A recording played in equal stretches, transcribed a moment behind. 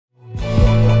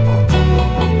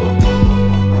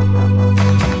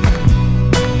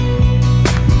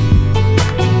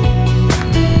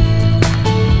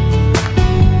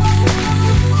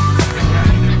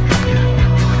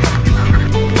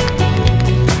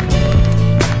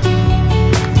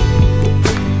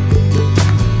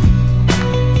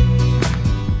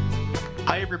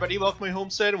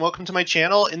Homestead, and welcome to my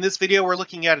channel. In this video, we're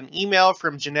looking at an email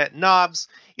from Jeanette Knobs.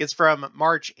 It's from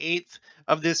March 8th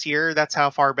of this year. That's how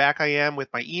far back I am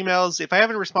with my emails. If I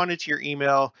haven't responded to your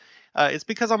email, it's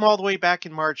because I'm all the way back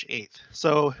in March 8th.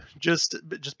 So just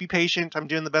be patient. I'm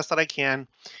doing the best that I can.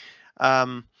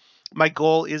 My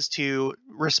goal is to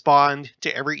respond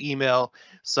to every email,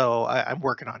 so I'm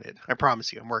working on it. I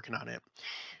promise you, I'm working on it.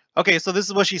 Okay, so this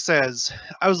is what she says.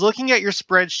 I was looking at your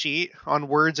spreadsheet on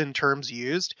words and terms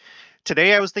used.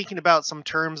 Today I was thinking about some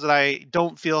terms that I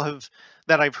don't feel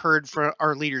that I've heard from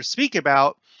our leaders speak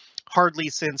about hardly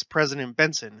since President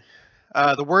Benson.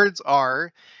 The words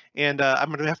are, and I'm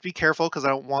going to have to be careful because I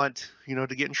don't want, to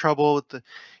get in trouble with the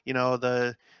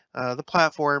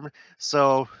platform.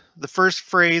 So the first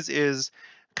phrase is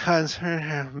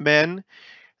men.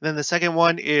 Then the second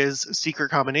one is secret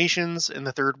combinations, and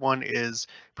the third one is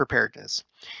preparedness.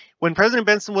 When President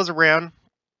Benson was around,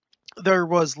 there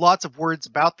was lots of words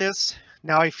about this.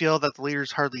 Now I feel that the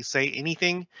leaders hardly say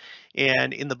anything,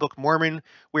 and in the Book of Mormon,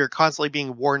 we are constantly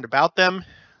being warned about them.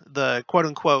 The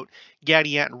quote-unquote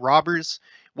Gadianton robbers,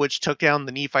 which took down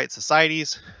the Nephite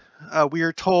societies. We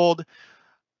were told,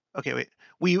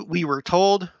 we were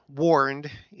told, warned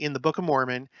in the Book of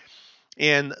Mormon,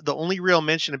 and the only real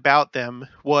mention about them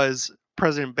was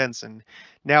President Benson.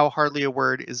 Now hardly a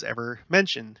word is ever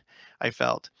mentioned, I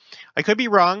felt. I could be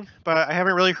wrong, but I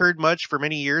haven't really heard much for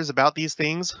many years about these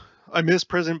things. I miss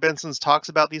President Benson's talks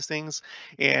about these things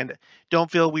and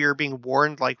don't feel we are being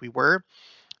warned like we were.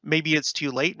 Maybe it's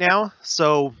too late now,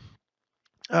 so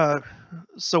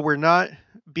we're not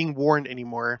being warned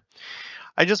anymore.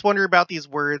 I just wonder about these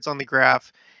words on the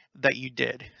graph that you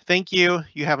did. Thank you.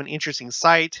 You have an interesting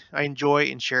site. I enjoy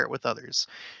and share it with others.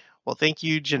 Well, thank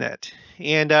you, Jeanette.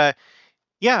 And that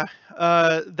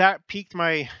piqued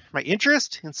my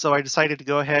interest, and so I decided to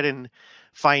go ahead and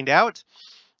find out.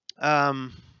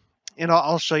 And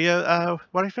I'll show you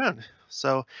what I found.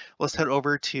 So let's head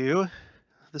over to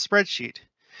the spreadsheet.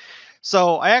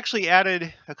 So I actually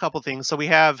added a couple things. So we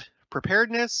have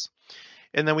preparedness,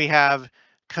 and then we have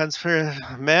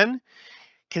men.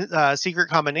 Secret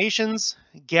combinations,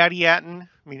 Gadianton,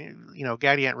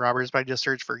 Gadianton robbers, but I just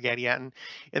searched for Gadianton,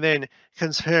 and then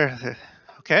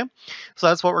okay, so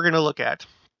that's what we're going to look at.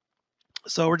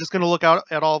 So we're just going to look out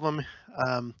at all of them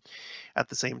at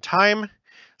the same time.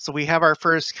 So we have our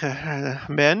first men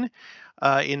in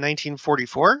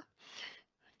 1944.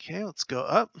 Okay, let's go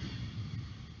up.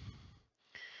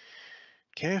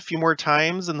 Okay, a few more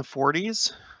times in the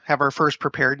 40s. Have our first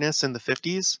preparedness in the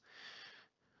 50s.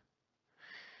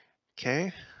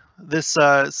 Okay, this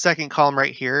second column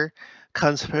right here,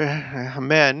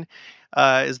 men,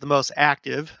 is the most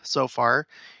active so far.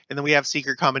 And then we have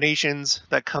secret combinations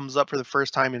that comes up for the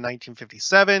first time in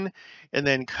 1957. And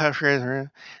then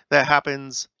that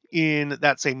happens in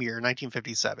that same year,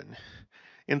 1957.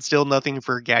 And still nothing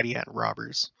for Gadianton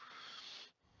robbers.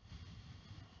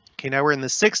 Okay, now we're in the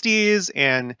 60s,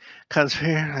 and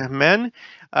men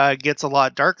gets a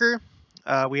lot darker.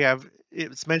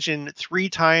 It's mentioned 3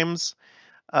 times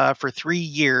for 3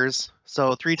 years.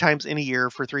 So 3 times in a year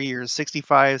for 3 years,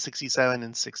 65, 67,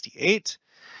 and 68.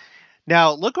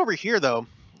 Now look over here though.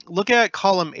 Look at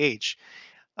column H.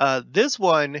 This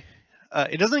one,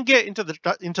 it doesn't get into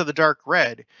the dark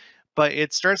red, but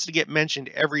it starts to get mentioned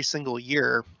every single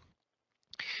year,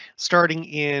 starting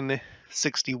in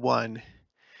 61.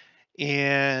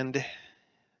 And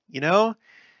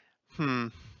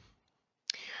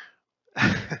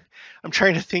I'm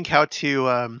trying to think how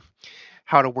to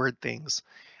word things.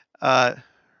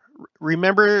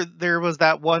 Remember, there was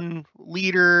that one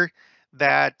leader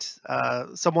that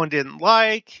someone didn't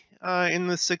like in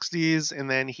the 60s, and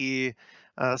then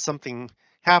something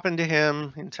happened to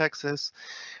him in Texas.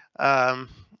 I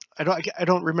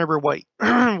don't remember what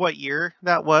what year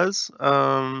that was.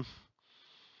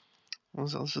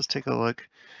 Let's just take a look.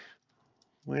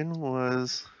 When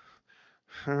was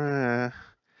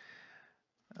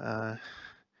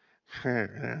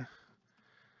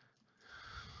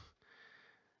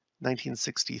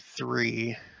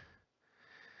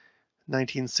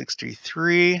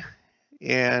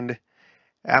and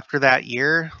after that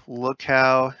year, look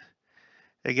how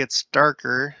it gets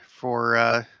darker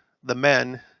for the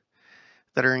men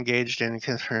that are engaged in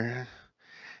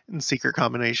secret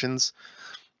combinations.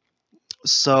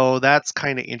 So that's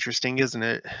kind of interesting, isn't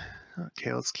it?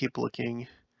 Okay, let's keep looking.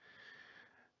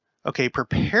 Okay,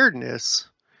 preparedness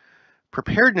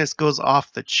goes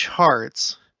off the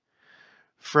charts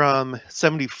from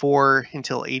 74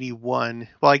 until 81.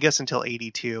 Well, I guess until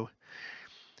 82.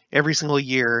 Every single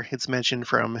year it's mentioned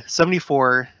from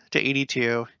 74 to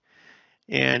 82.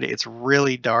 and it's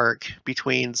really dark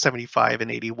between 75 and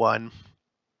 81,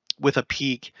 with a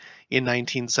peak in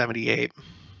 1978.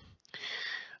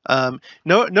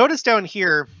 Notice down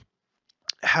here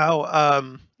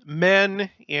how men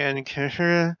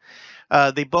and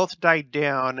they both died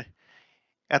down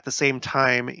at the same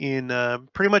time in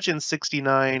pretty much in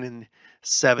 69 and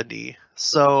 70.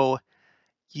 So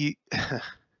you,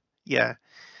 yeah,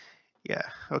 yeah,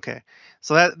 okay.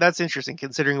 So that's interesting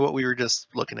considering what we were just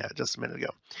looking at just a minute ago.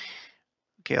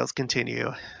 Okay, let's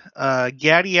continue.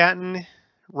 Gadiaton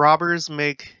robbers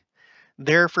make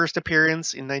their first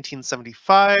appearance in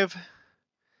 1975,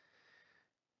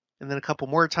 and then a couple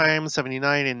more times,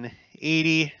 79 and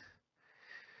 80.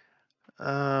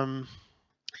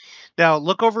 Now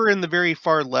look over in the very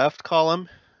far left column.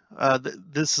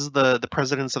 This is the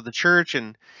presidents of the church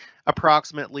and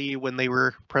approximately when they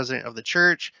were president of the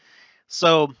church.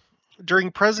 So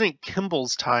during President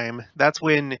Kimball's time, that's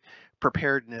when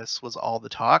preparedness was all the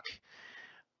talk.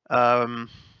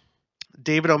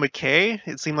 David O. McKay,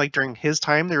 it seemed like during his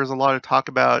time there was a lot of talk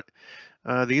about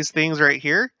these things right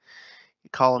here.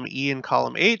 Column E and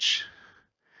column H,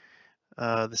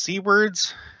 the C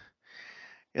words.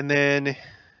 And then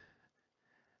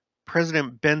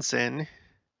President Benson.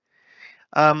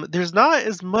 There's not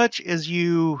as much as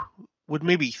you would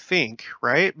maybe think,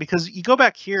 right? Because you go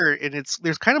back here and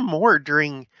there's kind of more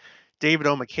during David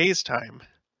O. McKay's time.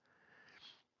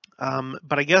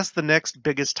 But I guess the next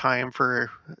biggest time for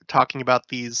talking about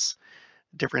these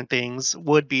different things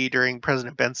would be during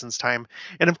President Benson's time.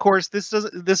 And of course, this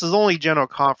is only general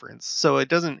conference, so it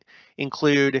doesn't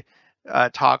include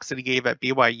talks that he gave at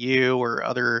BYU or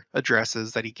other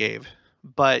addresses that he gave.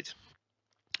 But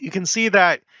you can see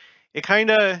that it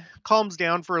kind of calms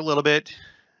down for a little bit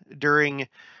during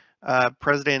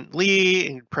President Lee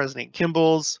and President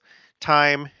Kimball's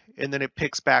time, and then it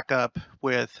picks back up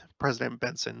with President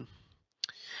Benson.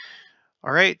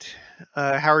 All right,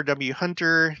 Howard W.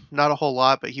 Hunter, not a whole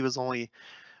lot, but he was only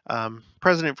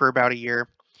president for about a year.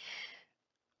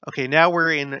 Okay, now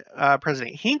we're in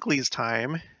President Hinckley's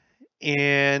time,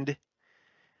 and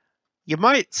you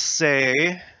might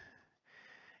say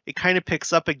it kind of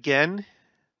picks up again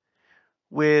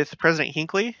with President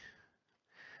Hinckley,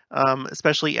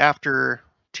 especially after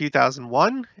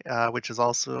 2001, which is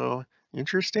also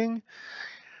interesting.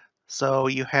 So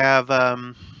you have,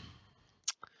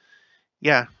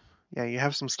 you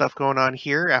have some stuff going on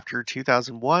here after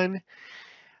 2001.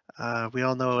 We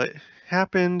all know it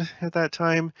happened at that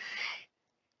time.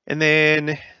 And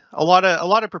then a lot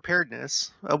of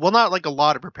preparedness. Well, not like a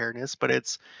lot of preparedness, but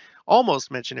it's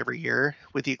almost mentioned every year,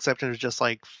 with the exception of just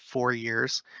like 4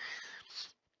 years.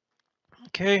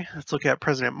 Okay, let's look at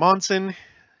President Monson.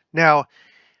 Now,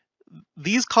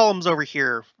 these columns over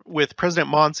here with President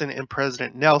Monson and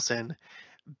President Nelson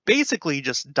basically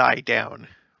just die down.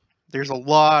 There's a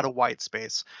lot of white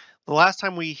space. The last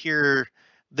time we hear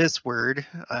this word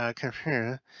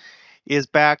is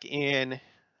back in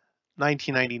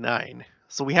 1999.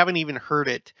 So we haven't even heard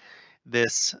it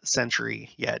this century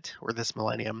yet, or this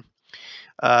millennium.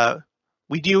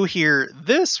 We do hear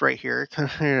this right here,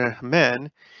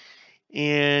 men,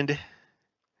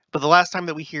 but the last time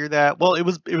that we hear that, well, it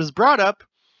was brought up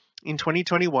in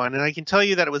 2021, and I can tell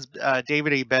you that it was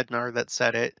David A. Bednar that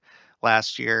said it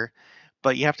last year,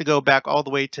 but you have to go back all the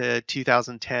way to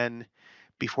 2010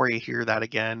 before you hear that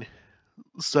again.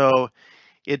 So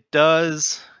it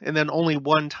does, and then only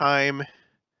one time.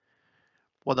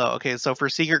 Well, no, okay, so for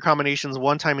secret combinations,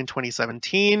 one time in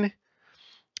 2017,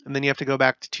 and then you have to go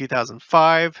back to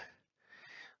 2005.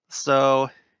 So,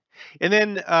 and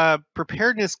then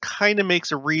preparedness kind of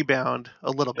makes a rebound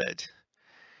a little bit.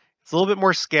 It's a little bit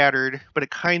more scattered, but it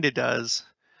kind of does,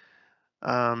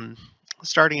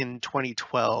 starting in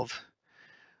 2012.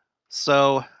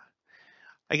 So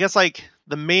I guess like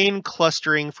the main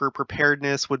clustering for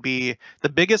preparedness would be, the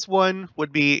biggest one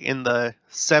would be in the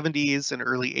 70s and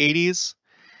early 80s.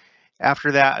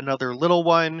 After that, another little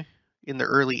one in the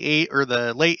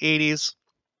the late 80s,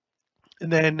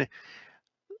 and then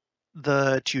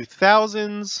the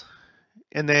 2000s,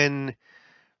 and then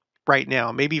right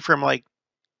now, maybe from like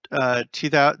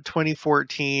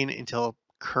 2014 until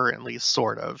currently,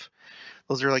 sort of.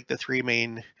 Those are like the three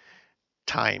main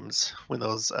times when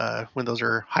those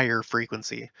are higher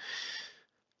frequency.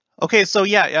 Okay, so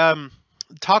yeah,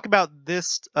 talk about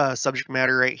this subject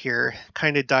matter right here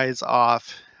kind of dies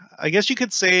off. I guess you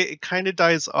could say it kind of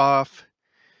dies off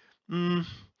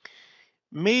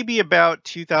maybe about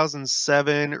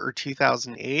 2007 or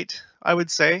 2008, I would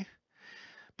say.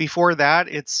 Before that,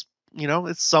 it's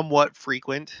somewhat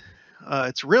frequent.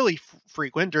 It's really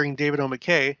frequent during David O.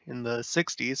 McKay in the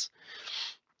 60s.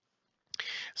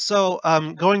 So,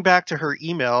 going back to her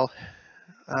email,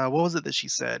 what was it that she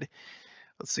said?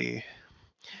 Let's see.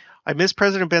 I miss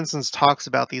President Benson's talks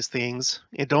about these things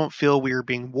and don't feel we were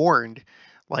being warned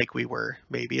like we were.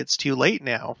 Maybe it's too late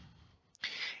now.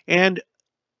 And,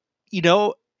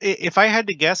 if I had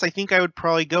to guess, I think I would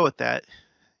probably go with that.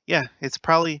 Yeah, it's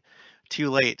probably too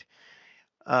late.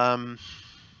 Um,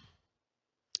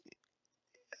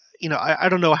 I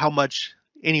don't know how much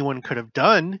anyone could have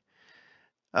done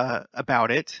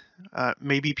about it.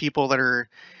 Maybe people that are,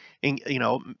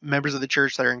 members of the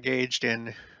church that are engaged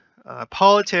in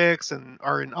politics and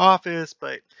are in office,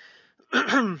 but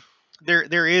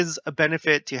there is a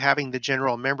benefit to having the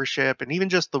general membership and even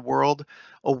just the world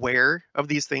aware of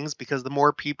these things, because the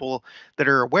more people that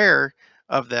are aware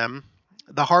of them,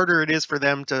 the harder it is for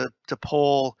them to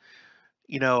pull,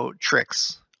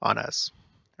 tricks on us,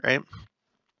 right?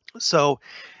 So,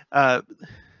 uh,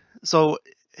 so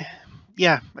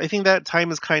yeah, I think that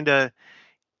time is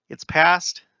it's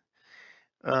past.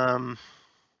 Um,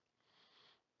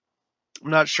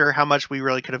 I'm not sure how much we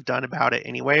really could have done about it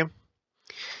anyway.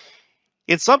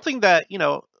 It's something that,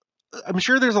 I'm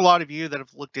sure there's a lot of you that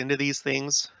have looked into these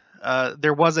things.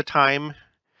 There was a time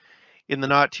in the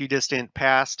not too distant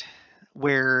past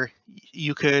where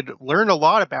you could learn a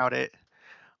lot about it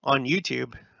on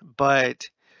YouTube, but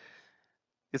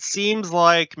it seems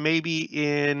like maybe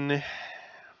in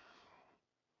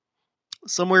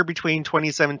somewhere between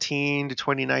 2017 to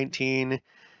 2019,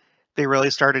 they really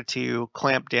started to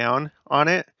clamp down on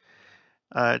it,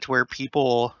 to where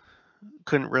people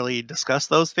couldn't really discuss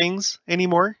those things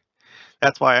anymore.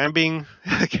 That's why I'm being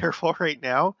careful right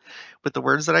now with the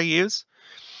words that I use.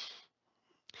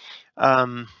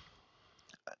 Um,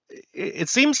 it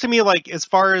seems to me like, as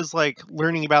far as like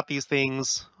learning about these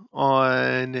things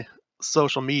on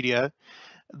social media,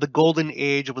 the golden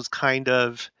age was kind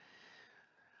of,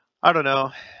 I don't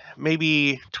know,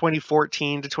 maybe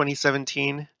 2014 to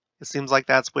 2017. It seems like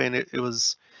that's when it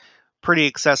was pretty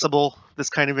accessible, this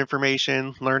kind of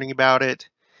information, learning about it.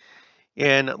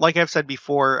 And like I've said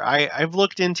before, I've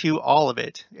looked into all of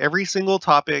it, every single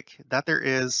topic that there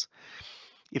is.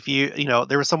 If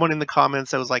there was someone in the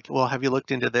comments that was like, well, have you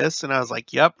looked into this? And I was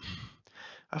like, yep,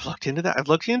 I've looked into that. I've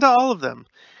looked into all of them.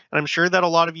 And I'm sure that a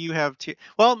lot of you have too.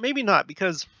 Well, maybe not,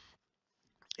 because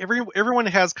everyone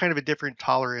has kind of a different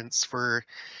tolerance for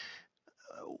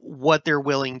what they're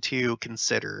willing to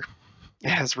consider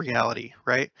as reality,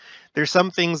 right? There's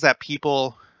some things that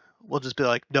people will just be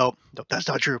like, nope, nope, that's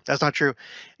not true. That's not true.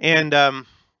 And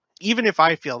even if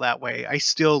I feel that way, I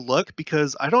still look,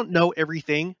 because I don't know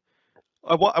everything.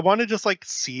 I want to just like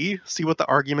see what the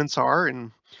arguments are,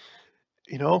 and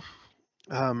you know,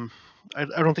 um, I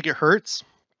don't think it hurts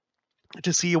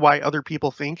to see why other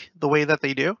people think the way that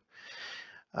they do.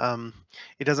 Um,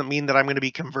 it doesn't mean that I'm going to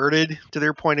be converted to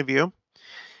their point of view,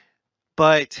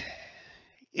 but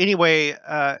anyway,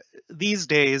 these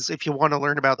days, if you want to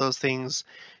learn about those things,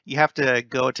 you have to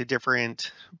go to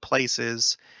different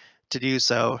places to do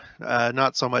so.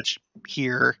 Not so much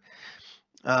here,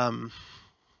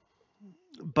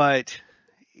 but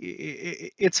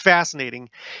it's fascinating.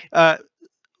 Uh,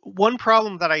 One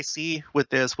problem that I see with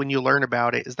this when you learn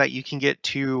about it is that you can get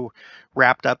too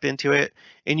wrapped up into it,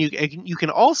 and you can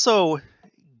also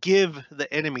give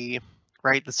the enemy,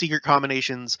 right, the secret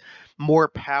combinations, more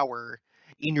power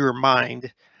in your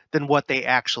mind than what they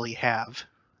actually have.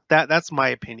 That's my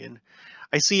opinion.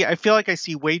 I feel like I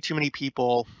see way too many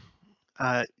people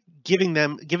uh, giving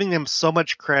them so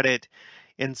much credit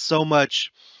and so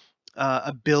much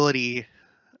ability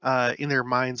in their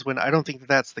minds, when I don't think that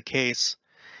that's the case.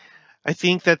 I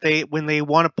think that when they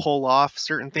want to pull off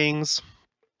certain things,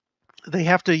 they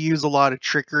have to use a lot of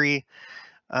trickery.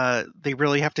 They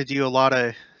really have to do a lot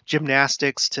of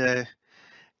gymnastics to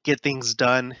get things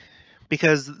done,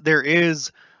 because there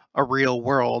is a real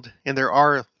world and there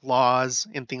are laws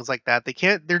and things like that.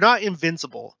 They're not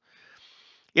invincible.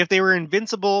 If they were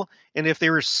invincible, and if they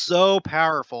were so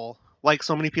powerful, like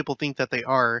so many people think that they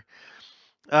are,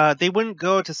 they wouldn't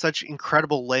go to such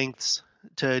incredible lengths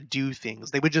to do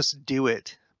things. They would just do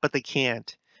it, but they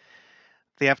can't.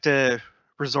 They have to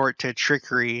resort to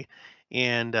trickery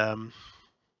and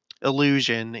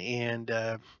illusion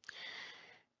and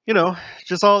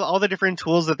just all the different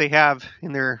tools that they have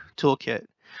in their toolkit.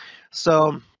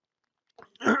 So,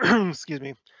 excuse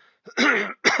me.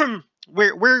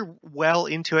 We're well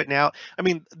into it now. I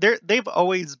mean, they've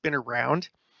always been around,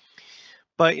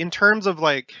 but in terms of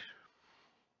like,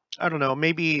 I don't know,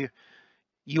 maybe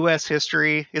U.S.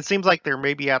 history, it seems like they're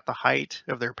maybe at the height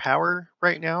of their power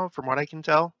right now, from what I can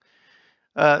tell.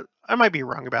 I might be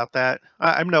wrong about that.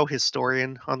 I'm no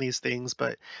historian on these things,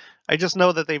 but I just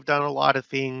know that they've done a lot of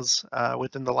things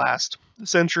within the last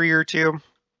century or two.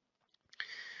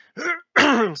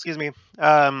 Excuse me.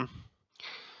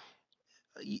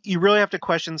 You really have to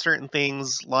question certain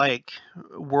things like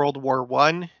World War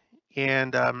One,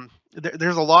 and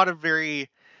there's a lot of very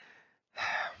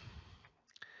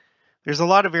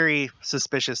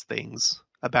suspicious things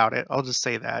about it. I'll just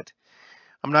say that.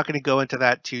 I'm not going to go into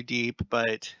that too deep,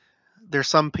 but there's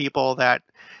some people that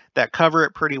cover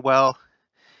it pretty well,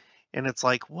 and it's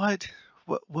like, what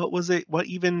was it? What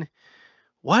even?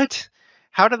 What?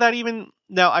 How did that even?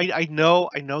 Now I know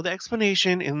the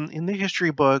explanation in the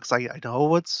history books. I know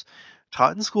what's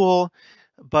taught in school,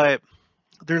 but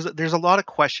there's a lot of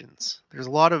questions. There's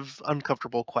a lot of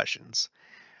uncomfortable questions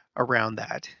around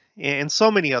that, and so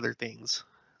many other things.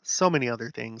 So many other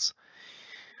things.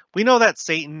 We know that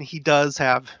Satan, he does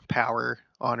have power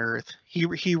on Earth.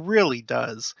 He really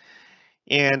does,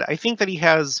 and I think that he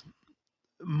has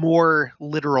more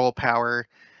literal power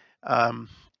um,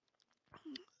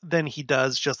 than he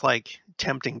does just like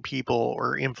tempting people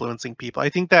or influencing people. I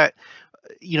think that,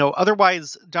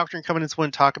 otherwise Doctrine and Covenants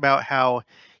wouldn't talk about how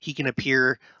he can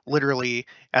appear literally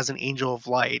as an angel of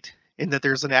light, and that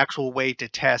there's an actual way to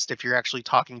test if you're actually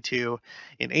talking to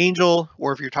an angel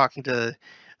or if you're talking to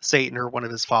Satan or one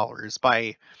of his followers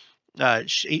by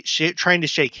trying to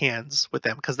shake hands with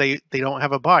them, because they don't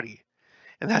have a body,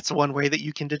 and that's one way that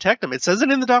you can detect them. It says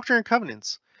it in the Doctrine and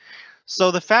Covenants.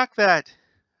 So the fact that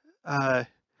uh,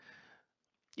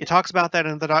 it talks about that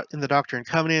in the Doctrine and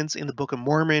Covenants, in the Book of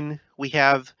Mormon, we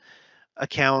have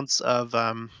accounts of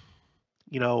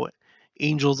you know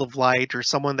angels of light, or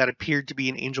someone that appeared to be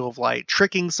an angel of light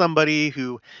tricking somebody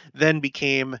who then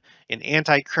became an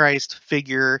antichrist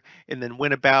figure and then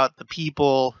went about the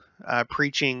people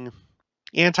preaching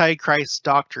antichrist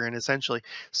doctrine, essentially.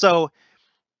 So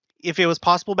if it was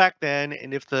possible back then,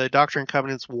 and if the Doctrine and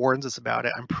Covenants warns us about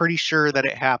it, I'm pretty sure that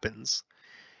it happens.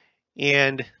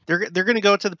 And they're going to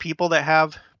go to the people that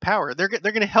have power. They're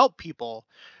going to help people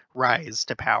rise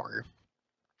to power.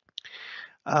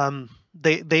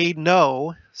 They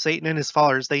know, Satan and his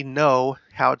followers, they know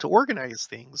how to organize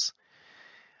things.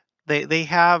 They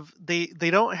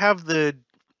don't have the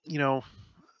you know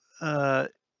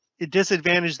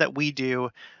disadvantage that we do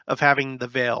of having the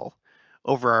veil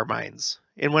over our minds.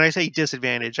 And when I say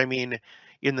disadvantage, I mean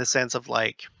in the sense of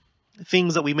like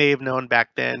things that we may have known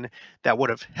back then that would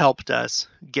have helped us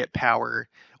get power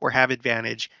or have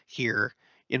advantage here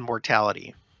in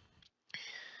mortality.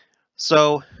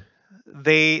 So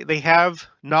they have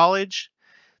knowledge,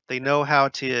 they know how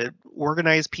to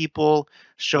organize people,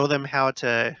 show them how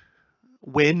to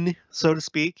win, so to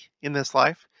speak, in this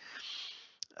life.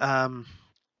 And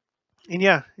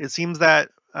yeah, it seems that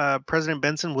President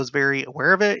Benson was very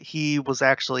aware of it. He was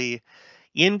actually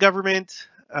in government.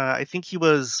 I think he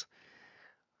wasn't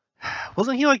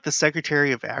he like the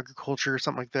Secretary of Agriculture or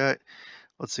something like that?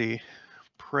 Let's see.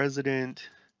 President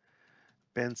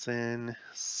Benson,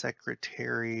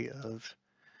 Secretary of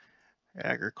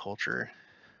Agriculture.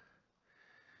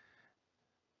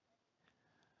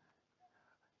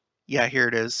 Yeah, here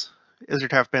it is. EZRA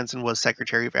Taft Benson was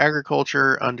Secretary of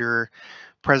Agriculture under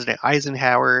President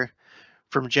Eisenhower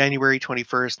from January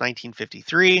 21st,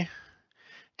 1953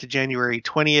 to January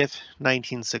 20th,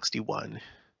 1961.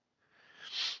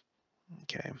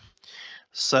 Okay.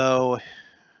 So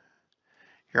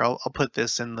here I'll put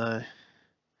this in the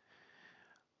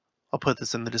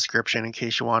description in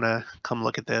case you want to come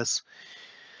look at this.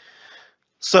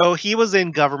 So he was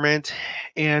in government,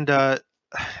 and I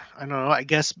don't know, I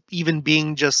guess even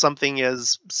being just something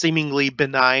as seemingly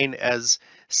benign as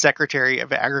Secretary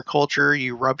of Agriculture,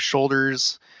 you rub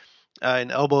shoulders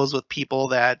and elbows with people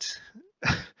that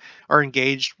are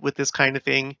engaged with this kind of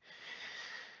thing.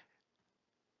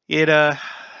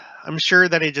 I'm sure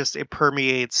that it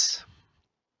permeates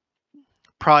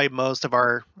probably most of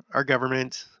our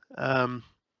government.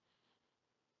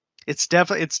 It's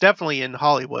definitely in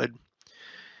Hollywood,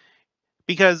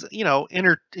 because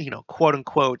quote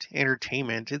unquote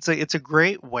entertainment. It's a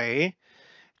great way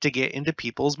to get into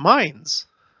people's minds.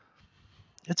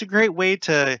 It's a great way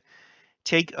to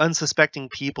take unsuspecting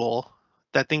people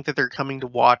that think that they're coming to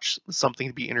watch something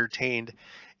to be entertained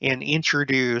and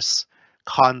introduce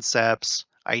concepts,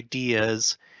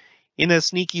 ideas in a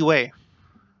sneaky way.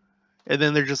 And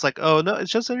then they're just like, oh no,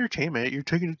 it's just entertainment. You're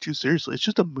taking it too seriously. It's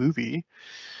just a movie.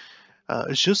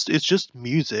 It's just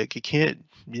music. You can't.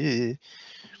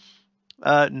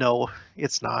 No,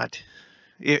 it's not.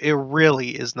 It really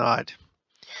is not.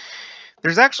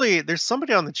 There's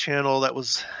somebody on the channel that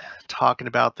was talking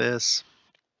about this.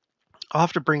 I'll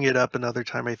have to bring it up another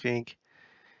time, I think.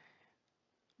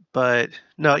 But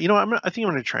no, you know what? I think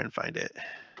I'm going to try and find it.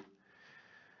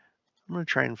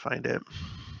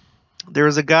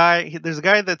 There's a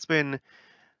guy that's been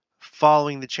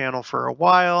following the channel for a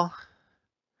while.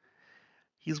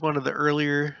 He's one of the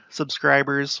earlier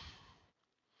subscribers.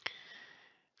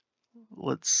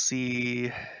 Let's see.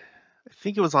 I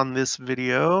think it was on this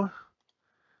video.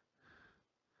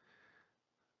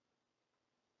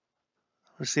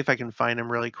 Let's see if I can find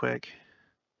him really quick.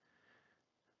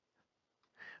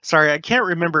 Sorry, I can't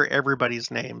remember everybody's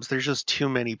names. There's just too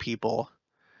many people.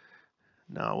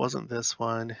 No, it wasn't this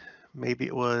one. Maybe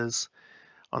it was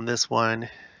on this one.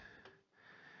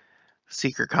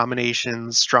 Secret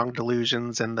Combinations, Strong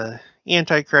Delusions, and the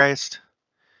Antichrist.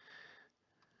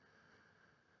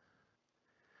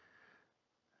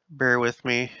 Bear with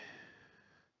me.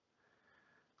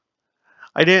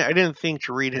 I didn't think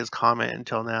to read his comment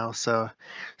until now, so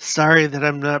sorry that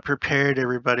I'm not prepared,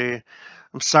 everybody.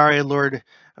 I'm sorry, Lord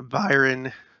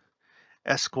Byron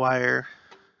Esquire.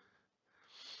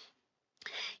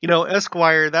 You know,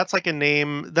 Esquire, that's like a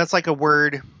name, that's like a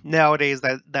word nowadays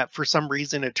that for some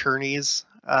reason attorneys,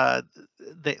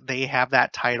 they have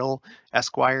that title,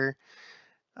 Esquire.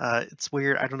 It's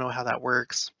weird. I don't know how that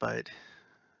works, but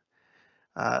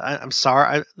I'm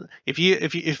sorry.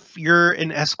 If you're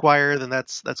an Esquire, then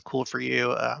that's cool for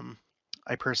you.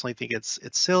 I personally think it's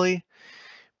silly,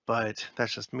 but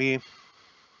that's just me.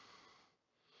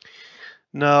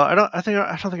 No, I don't think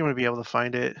I'm gonna be able to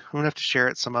find it. I'm gonna have to share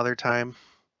it some other time.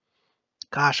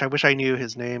 Gosh, I wish I knew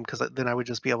his name, because then I would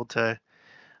just be able to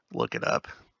look it up.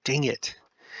 Dang it.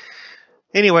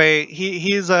 Anyway,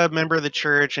 he's a member of the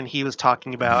church, and he was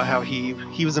talking about how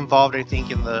he was involved, I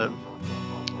think, in the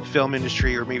film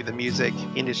industry, or maybe the music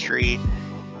industry,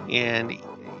 and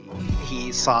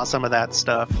he saw some of that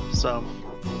stuff. So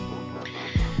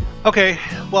okay,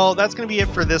 well, that's gonna be it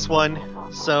for this one.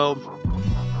 So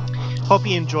hope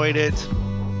you enjoyed it.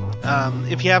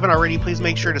 If you haven't already, please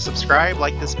make sure to subscribe,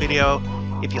 like this video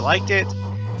if you liked it.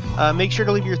 Make sure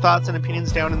to leave your thoughts and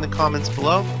opinions down in the comments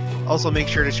below. Also, make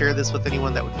sure to share this with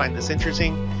anyone that would find this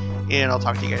interesting, and I'll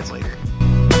talk to you guys later.